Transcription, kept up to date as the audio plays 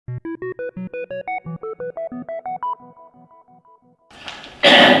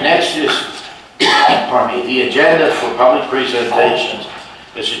Next is, pardon me, the agenda for public presentations.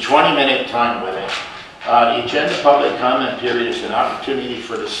 It's a 20-minute time limit. The agenda public comment period is an opportunity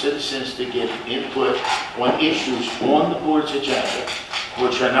for the citizens to give input on issues on the board's agenda,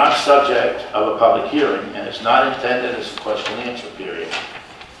 which are not subject of a public hearing, and is not intended as a question and answer period.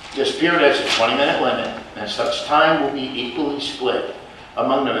 This period has a 20-minute limit, and such time will be equally split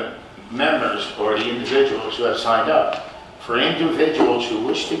among the members or the individuals who have signed up. For individuals who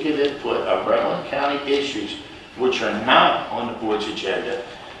wish to give input on Rutland County issues which are not on the board's agenda,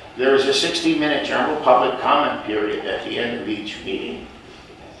 there is a 60-minute general public comment period at the end of each meeting.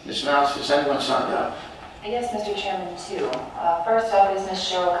 Ms. Mouse, has anyone signed up? Yes, Mr. Chairman, two. First up is Ms.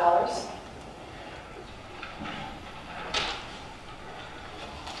 Cheryl Colors.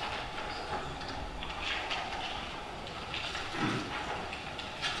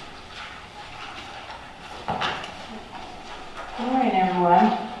 Good morning,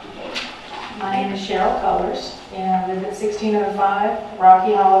 everyone. My name is Cheryl Colors, and I live at 1605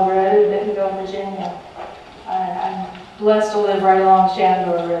 Rocky Hollow Road in Bentonville, Virginia. I'm blessed to live right along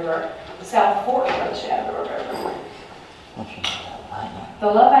Shenandoah River, the South Fork of the Shenandoah River. The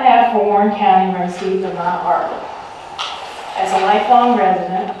love I have for Warren County runs deep in my heart. As a lifelong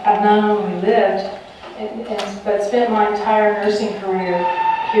resident, I've not only lived, but spent my entire nursing career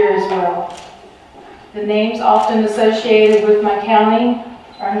here as well. The names often associated with my county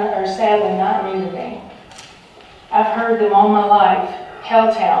are sadly not new to me. I've heard them all my life: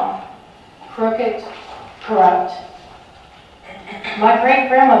 Helltown, crooked, corrupt. My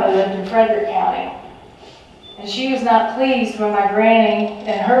great-grandmother lived in Frederick County, and she was not pleased when my granny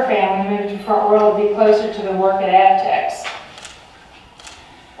and her family moved to Front Royal to be closer to the work at Avtex.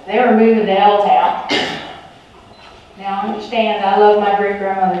 They were moving to Helltown. Now understand, I love my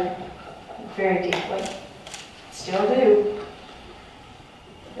great-grandmother very deeply. Still do.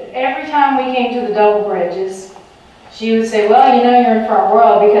 But every time we came to the double bridges, she would say, well, you know you're in Front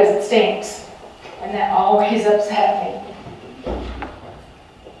Royal because it stinks. And that always upset me.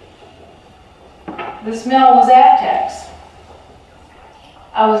 The smell was Avtex.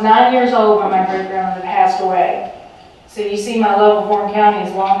 I was 9 years old when my great-grandmother passed away. So you see, my love of Warren County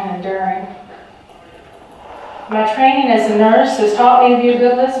is long and enduring. My training as a nurse has taught me to be a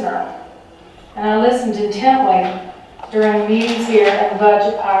good listener. And I listened intently during meetings here and the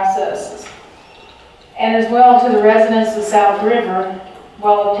budget processes, and as well to the residents of South River,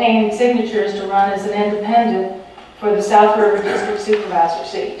 while obtaining signatures to run as an independent for the South River District Supervisor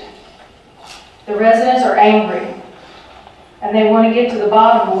seat. The residents are angry, and they want to get to the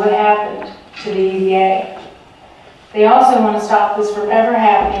bottom of what happened to the EVA. They also want to stop this from ever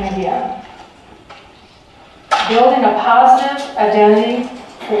happening again. Building a positive identity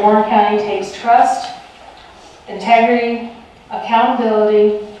for Warren County takes trust, integrity,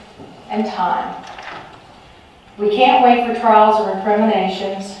 accountability, and time. We can't wait for trials or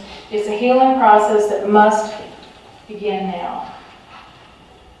recriminations. It's a healing process that must begin now.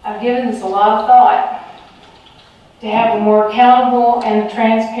 I've given this a lot of thought. To have a more accountable and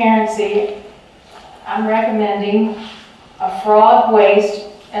transparency, I'm recommending a fraud, waste,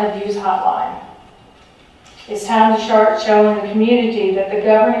 and abuse hotline. It's time to start showing the community that the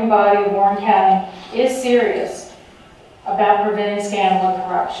governing body of Warren County is serious about preventing scandal and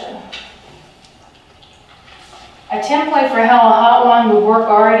corruption. A template for how a hotline would work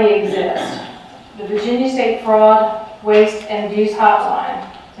already exists. The Virginia State Fraud, Waste, and Abuse Hotline.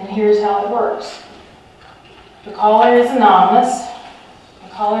 And here's how it works. The caller is anonymous. The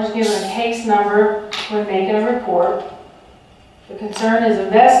caller is given a case number when making a report. The concern is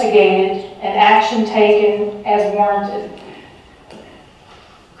investigated and action taken as warranted.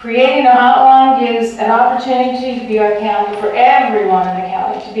 Creating a hotline gives an opportunity to be our county, for everyone in the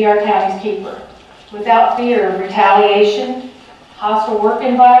county, to be our county's keeper, without fear of retaliation, hostile work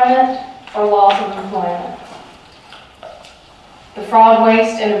environment, or loss of employment. The Fraud,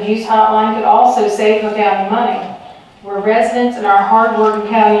 Waste, and Abuse Hotline could also save the county money, where residents and our hard-working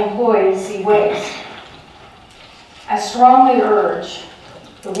county employees see waste. I strongly urge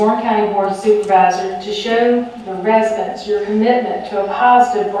the Warren County Board of Supervisors to show the residents your commitment to a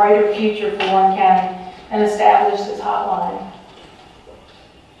positive, brighter future for Warren County and establish this hotline.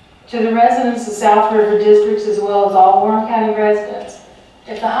 To the residents of South River districts, as well as all Warren County residents,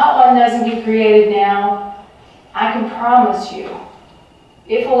 if the hotline doesn't get created now, I can promise you,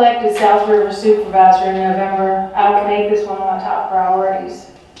 if elected South River Supervisor in November, I will make this one of my top priorities.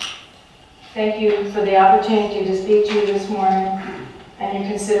 Thank you for the opportunity to speak to you this morning and your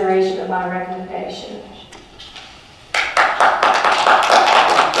consideration of my recommendation.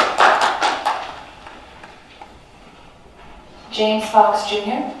 James Fox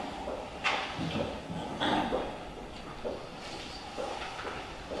Jr.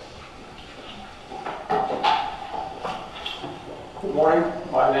 Good morning.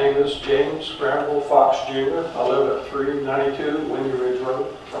 My name is James Granville Fox Jr. I live at 392 Windy Ridge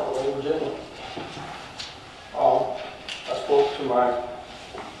Road, Charlotte, Virginia. I spoke to my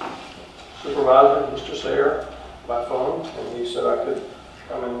supervisor, Mr. Sayer, by phone, and he said I could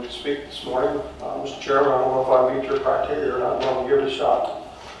come and speak this morning. Mr. Chairman, I don't know if I meet your criteria or not, but I'm going to give it a shot.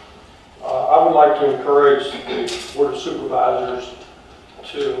 I would like to encourage the Board of Supervisors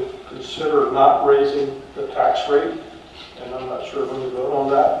to consider not raising the tax rate, and I'm not sure when you vote on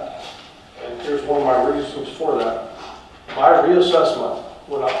that. And here's one of my reasons for that. My reassessment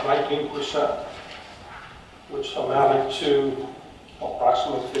went up 19%, which amounted to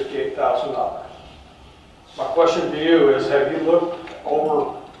approximately $58,000. My question to you is, have you looked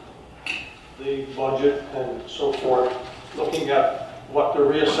over the budget and so forth, looking at what the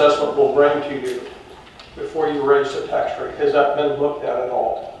reassessment will bring to you before you raise the tax rate? Has that been looked at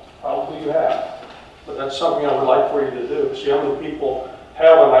all? Probably you have. But that's something I would like for you to do. See how many people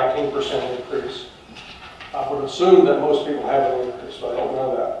have a 19% increase. I would assume that most people have an increase, but I don't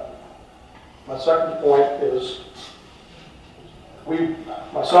know that. My second point is,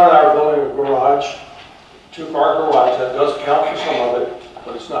 my son and I are building a garage, two-car garage. That does count for some of it,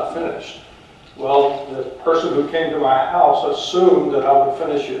 but it's not finished. Well, the person who came to my house assumed that I would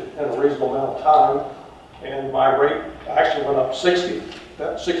finish it in a reasonable amount of time, and my rate actually went up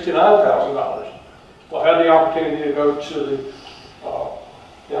 $69,000. Well, I had the opportunity to go to the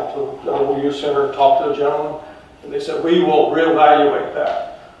General Youth Center and talk to the gentleman, and they said, we will reevaluate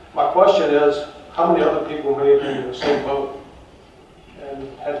that. My question is, how many other people may have been in the same boat and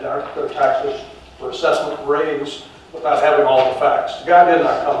had their taxes or assessment raised without having all the facts? The guy did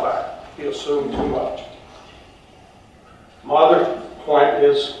not come back. He assumed too much. My other point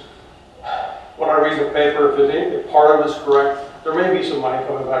is, when I read the paper, if part of it is correct, there may be some money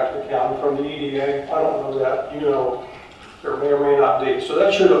coming back to the county from the EDA. I don't know that. You know, there may or may not be. So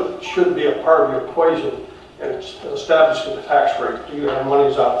that should be a part of your equation in establishing the tax rate. Do you have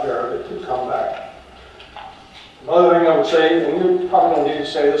monies out there that could come back? Another thing I would say, and you probably don't need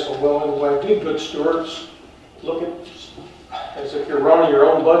to say this in well anyway, be good stewards. Look at as if you're running your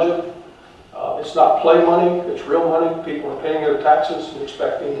own budget. It's not play money, it's real money. People are paying their taxes and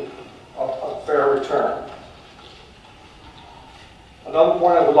expecting a fair return. Another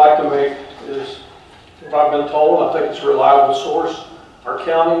point I would like to make is, if I've been told, I think it's a reliable source, our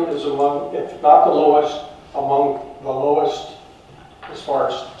county is among, if not the lowest, among the lowest as far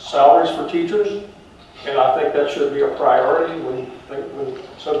as salaries for teachers. And I think that should be a priority when you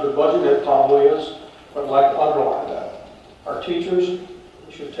consider the budget. It probably is, but I'd like to underline that. Our teachers,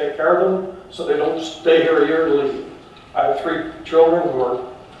 we should take care of them so they don't stay here a year and leave. I have 3 children who are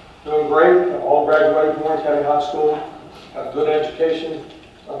doing great, have all graduated from Warren County High School, have good education.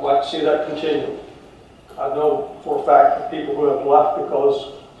 I'd like to see that continue. I know for a fact that people who have left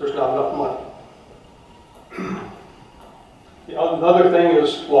because there's not enough money. Another thing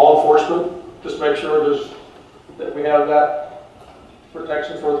is law enforcement. Just make sure that we have that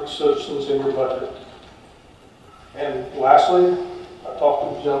protection for the citizens in your budget. And lastly, I talked to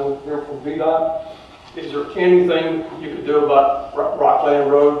the gentleman here from VDOT. Is there anything you could do about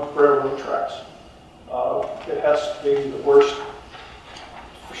Rockland Road railroad tracks? It has to be the worst,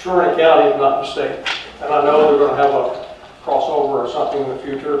 for sure, in the county, if not in the state. And I know they're going to have a crossover or something in the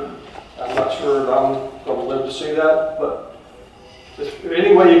future. I'm not sure that I'm going to live to see that, but if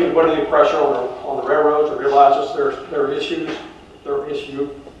any way you can put any pressure on the railroads, I realize their issue,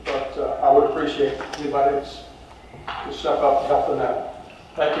 but I would appreciate anybody that's to step up and help in that.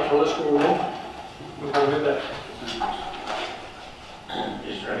 Thank you for listening to me. Have a good day.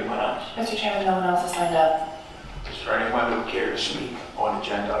 Is there anyone else? Mr. Chairman, no one else has signed up. Is there anyone who would care to speak on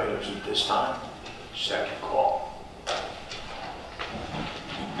agenda items at this time? Second call.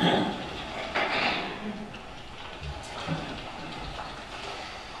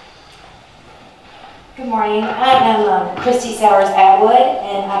 Good morning. I am Christy Sowers Atwood,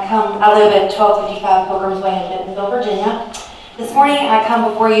 and I live at 1255 Pilgrims Way in Bentonville, Virginia. This morning I come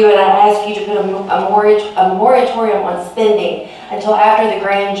before you and I ask you to put a moratorium on spending until after the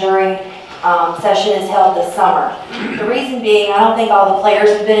grand jury session is held this summer. The reason being, I don't think all the players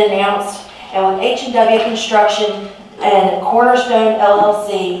have been announced, and with H&W Construction and Cornerstone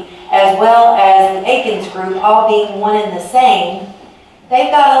LLC, as well as the Akins Group all being one and the same,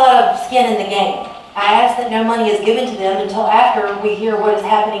 they've got a lot of skin in the game. I ask that no money is given to them until after we hear what is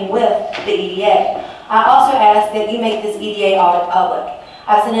happening with the EDA. I also ask that you make this EDA audit public.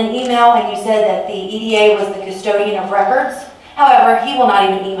 I sent an email and you said that the EDA was the custodian of records. However, he will not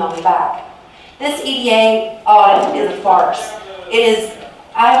even email me back. This EDA audit is a farce.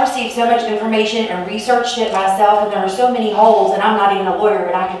 I have received so much information and researched it myself, and there are so many holes, and I'm not even a lawyer,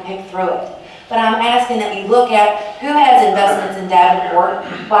 and I can pick through it. But I'm asking that you look at who has investments in Davenport,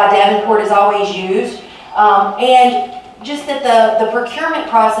 why Davenport is always used, and just that the procurement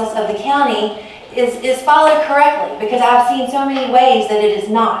process of the county is followed correctly, because I've seen so many ways that it is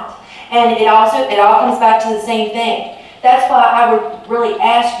not. And it all comes back to the same thing. That's why I would really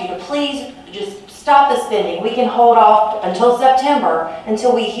ask you to please just stop the spending. We can hold off until September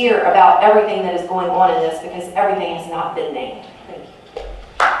until we hear about everything that is going on in this, because everything has not been named.